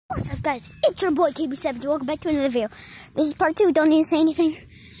What's up, guys? It's your boy KB7. Welcome back to another video. This is part 2. Don't need to say anything.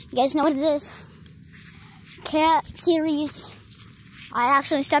 You guys know what it is. Cat series. I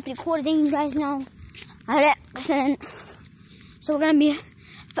actually stopped recording. You guys know I had an accident. So we're gonna be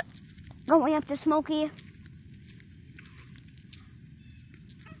going after Smokey.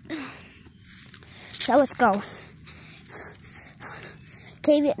 So let's go.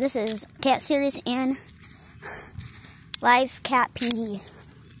 KB, this is cat series and live cat PD.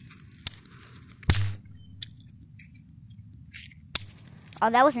 Oh,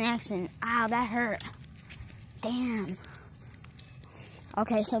 that was an accident. Ow, that hurt. Damn.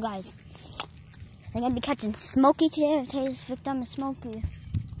 Okay, so guys, we're gonna be catching Smokey today. Today's victim is Smokey.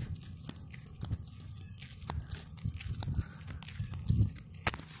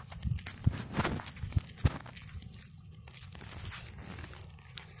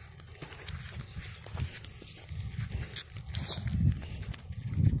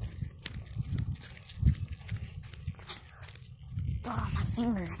 Oh, my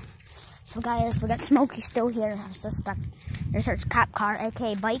finger. So guys, we got Smokey still here. Our suspect. There's our cop car,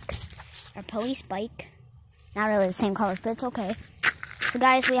 aka bike. Our police bike. Not really the same colors, but it's okay. So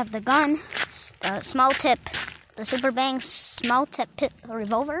guys, we have the gun, the small tip, the Super Bang small tip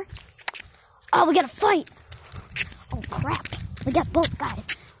revolver. Oh, we got a fight. Oh crap. We got both guys.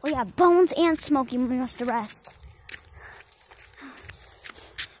 We got Bones and Smokey we must arrest.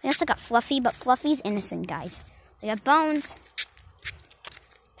 We also got Fluffy, but Fluffy's innocent, guys. We got Bones.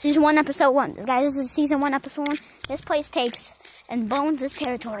 Season 1, Episode 1. Guys, this is Season 1, Episode 1. This place takes in Bones'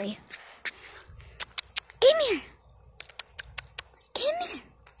 territory. Come here. Come here.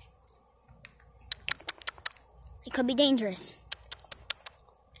 It could be dangerous.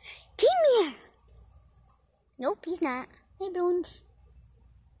 Come here. Nope, he's not. Hey, Bones.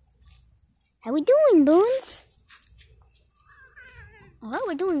 How we doing, Bones? Well,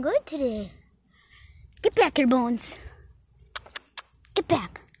 we're doing good today. Get back here, Bones. Get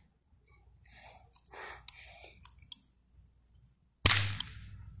back.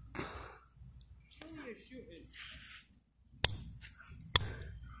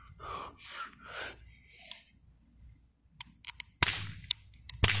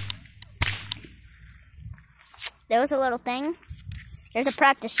 There was a little thing. There's a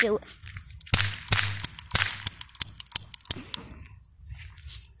practice shoot.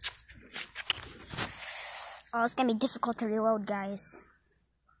 Oh, it's gonna be difficult to reload, guys.